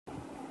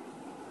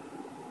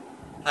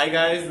Hi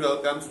guys,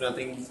 welcome to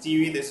Nothing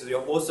TV. This is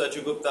your host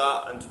Sachin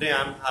Gupta, and today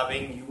I'm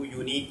having Yu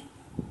Yunique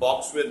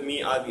box with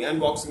me. I'll be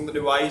unboxing the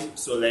device,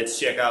 so let's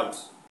check out.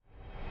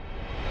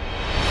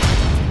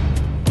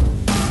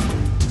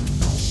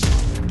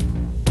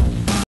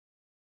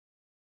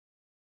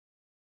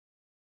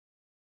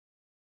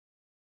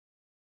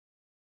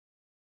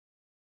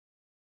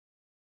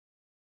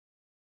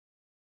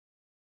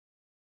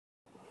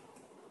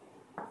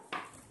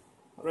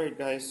 Alright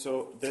guys,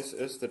 so this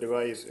is the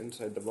device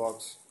inside the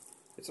box.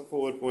 It's a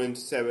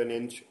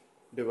 4.7-inch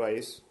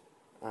device,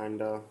 and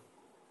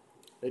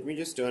let me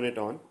just turn it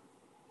on.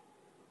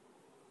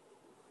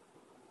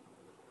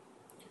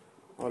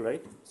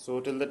 Alright,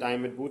 so till the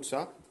time it boots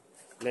up,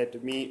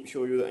 let me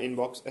show you the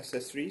inbox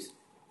accessories.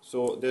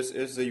 So this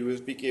is the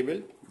USB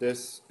cable,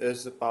 this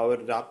is the power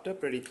adapter,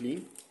 pretty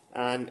clean,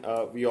 and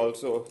we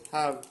also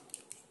have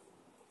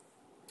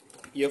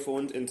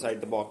earphones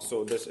inside the box,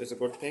 so this is a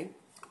good thing.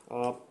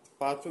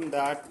 Apart from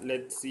that,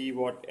 let's see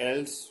what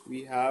else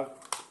we have.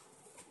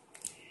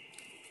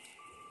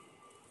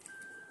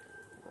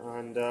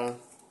 And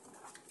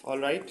all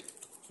right,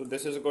 so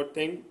this is a good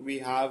thing. We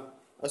have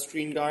a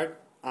screen guard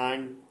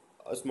and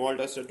a small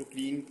duster to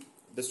clean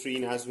the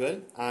screen as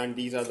well, and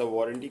these are the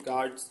warranty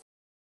cards.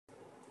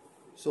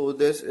 So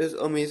this is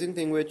amazing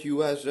thing which you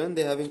has done.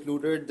 They have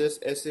included this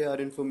SAR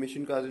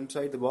information card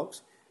inside the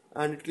box,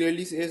 and it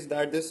clearly says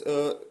that this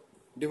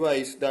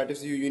device, that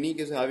is Yu Yunique,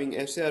 is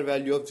having SAR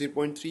value of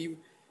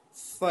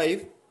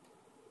 0.35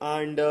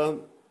 and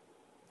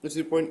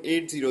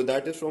 0.80.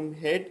 That is from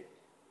head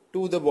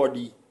to the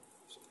body,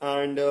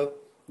 and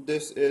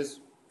this is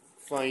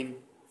fine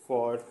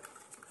for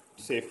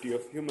safety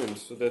of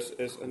humans. So this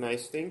is a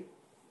nice thing.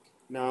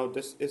 Now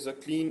this is a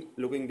clean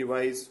looking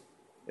device.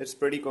 It's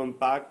pretty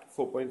compact,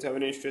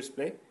 4.7-inch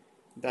display.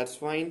 That's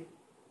fine.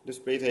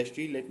 Display is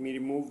HD. Let me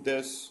remove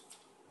this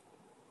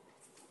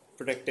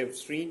protective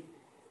screen.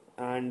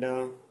 And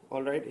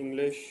alright,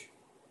 English,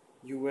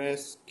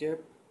 US,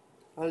 skip.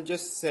 I'll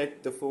just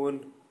set the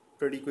phone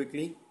pretty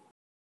quickly.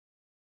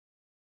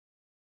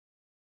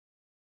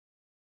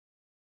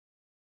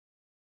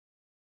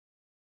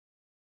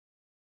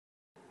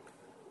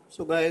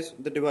 So guys,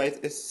 the device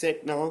is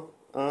set now.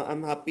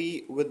 I'm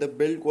happy with the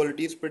build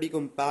quality. It's pretty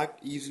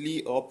compact,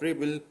 easily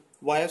operable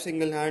via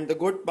single hand. The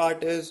good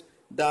part is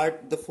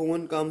that the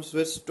phone comes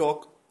with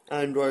stock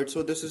Android.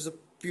 So this is a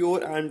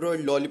pure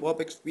Android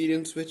Lollipop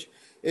experience which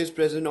is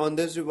present on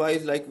this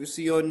device, like we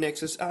see on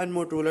Nexus and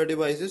Motorola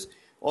devices.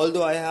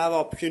 Although I have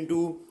option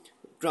to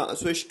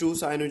switch to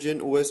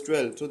Cyanogen OS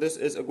 12. So this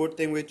is a good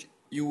thing which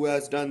you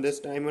has done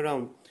this time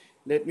around.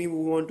 Let me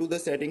move on to the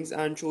settings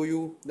and show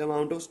you the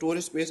amount of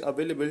storage space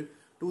available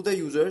to the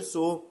user.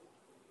 So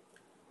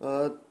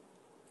uh,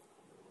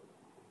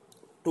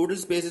 total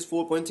space is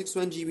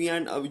 4.61 GB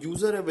and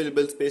user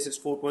available space is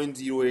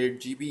 4.08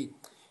 GB.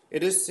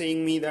 It is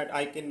saying me that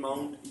I can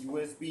mount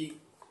USB,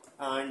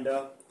 and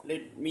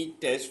let me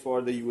test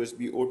for the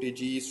USB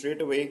OTG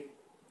straight away.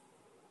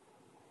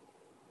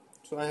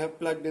 So I have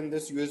plugged in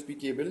this USB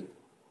cable,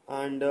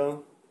 and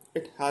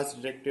it has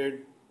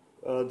detected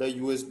the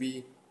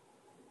USB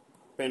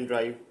pen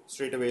drive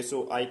straight away,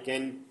 so I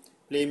can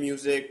play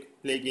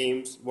music, play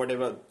games,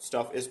 whatever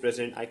stuff is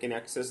present, I can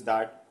access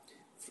that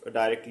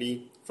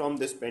directly from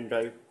this pen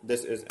drive.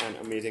 This is an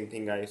amazing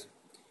thing, guys.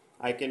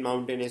 I can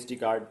mount an SD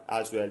card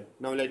as well.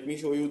 Now let me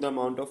show you the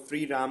amount of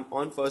free RAM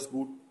on first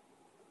boot.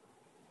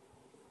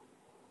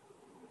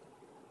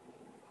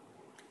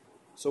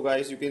 So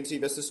guys, you can see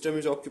the system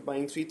is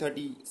occupying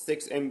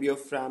 336 MB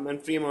of RAM,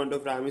 and free amount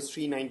of RAM is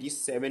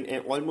 397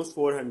 and almost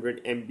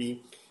 400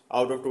 MB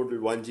out of total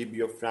 1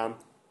 GB of RAM.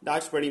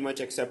 That's pretty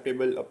much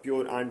acceptable. A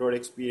pure Android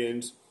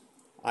experience,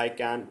 I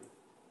can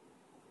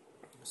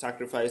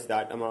sacrifice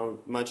that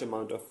much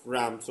amount of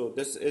RAM. So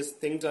this is,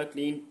 things are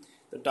clean,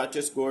 the touch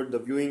is good, the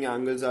viewing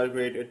angles are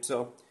great. It's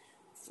a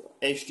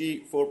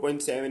HD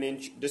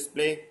 4.7-inch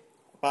display.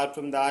 Apart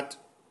from that,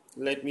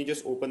 let me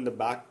just open the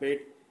back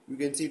plate. You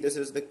can see this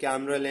is the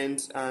camera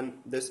lens and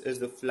this is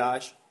the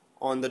flash.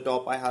 On the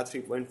top I have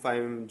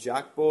 3.5mm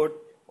jack port,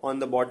 on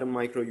the bottom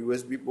micro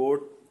USB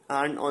port,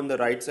 and on the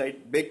right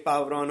side big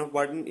power on off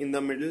button. In the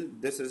middle,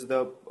 this is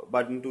the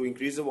button to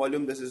increase the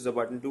volume, this is the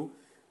button to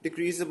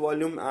decrease the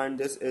volume, and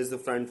this is the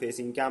front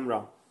facing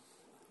camera.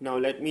 Now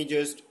let me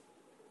just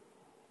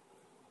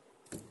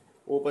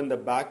open the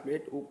back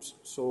plate. Oops,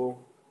 so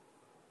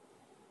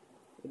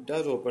it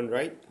does open,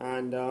 right?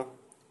 And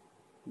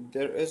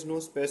there is no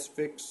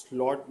specific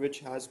slot which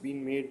has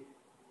been made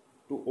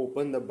to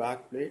open the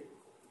back plate.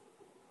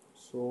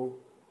 So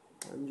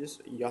I'm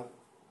just, yeah,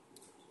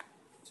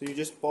 so you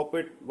just pop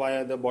it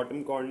via the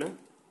bottom corner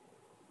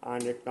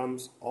and it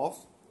comes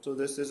off. So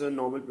this is a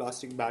normal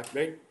plastic back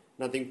plate,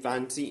 nothing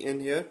fancy in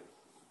here.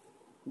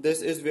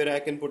 This is where I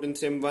can put in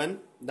SIM 1,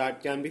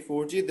 that can be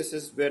 4G. This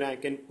is where I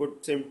can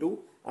put SIM 2,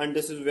 and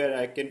this is where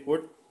I can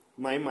put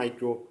my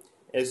micro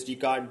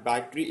SD card.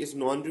 Battery is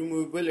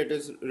non-removable, it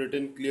is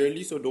written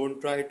clearly, so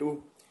don't try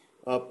to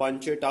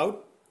punch it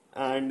out.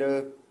 And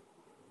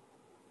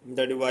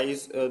the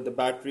device, the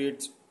battery,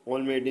 it's all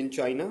made in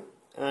China.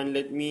 and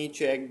let me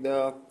check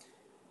the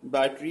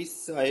battery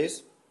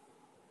size.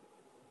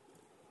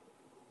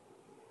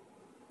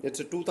 It's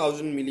a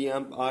 2000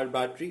 milliamp hour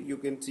battery. You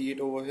can see it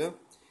over here.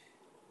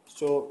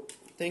 So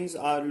things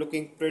are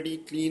looking pretty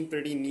clean,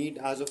 pretty neat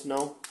as of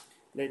now.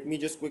 Let me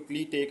just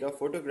quickly take a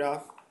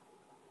photograph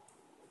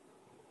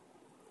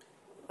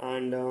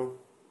and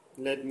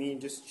let me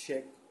just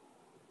check.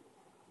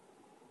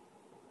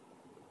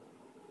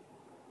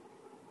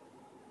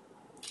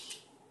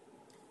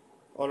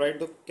 Alright,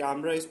 the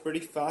camera is pretty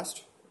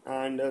fast,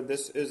 and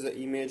this is the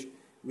image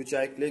which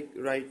I clicked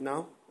right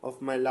now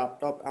of my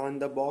laptop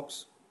and the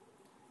box.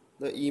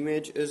 The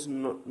image is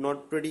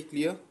not pretty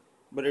clear,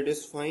 but it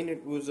is fine.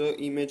 It was an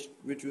image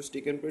which was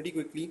taken pretty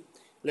quickly.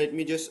 Let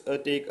me just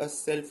take a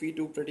selfie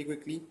too pretty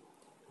quickly.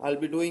 I'll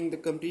be doing the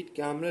complete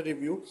camera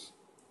review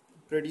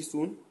pretty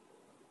soon.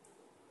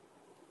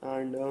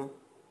 And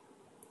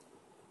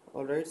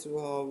alright,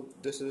 so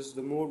this is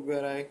the mode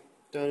where I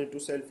turn it to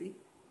selfie.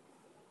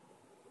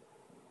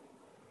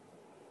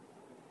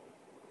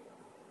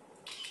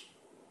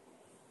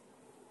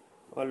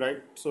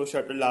 Alright, so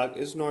shutter lag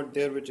is not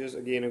there, which is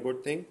again a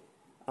good thing.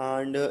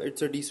 And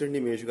it's a decent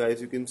image, guys.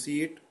 You can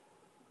see it.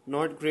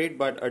 Not great,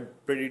 but a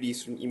pretty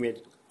decent image.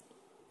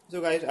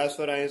 So guys, as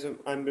far as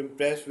I'm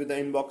impressed with the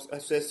inbox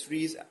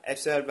accessories,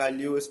 SR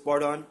value is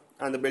spot on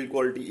and the build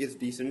quality is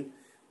decent.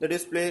 The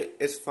display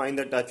is fine,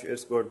 the touch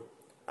is good.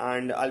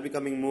 And I'll be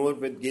coming more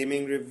with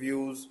gaming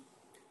reviews,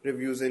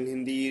 reviews in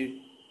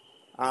Hindi,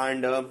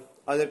 and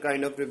other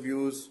kind of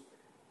reviews,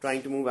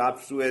 trying to move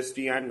apps to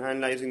SD and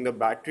analyzing the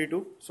battery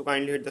too. So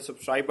kindly hit the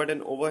subscribe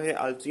button over here.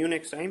 I'll see you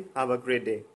next time. Have a great day.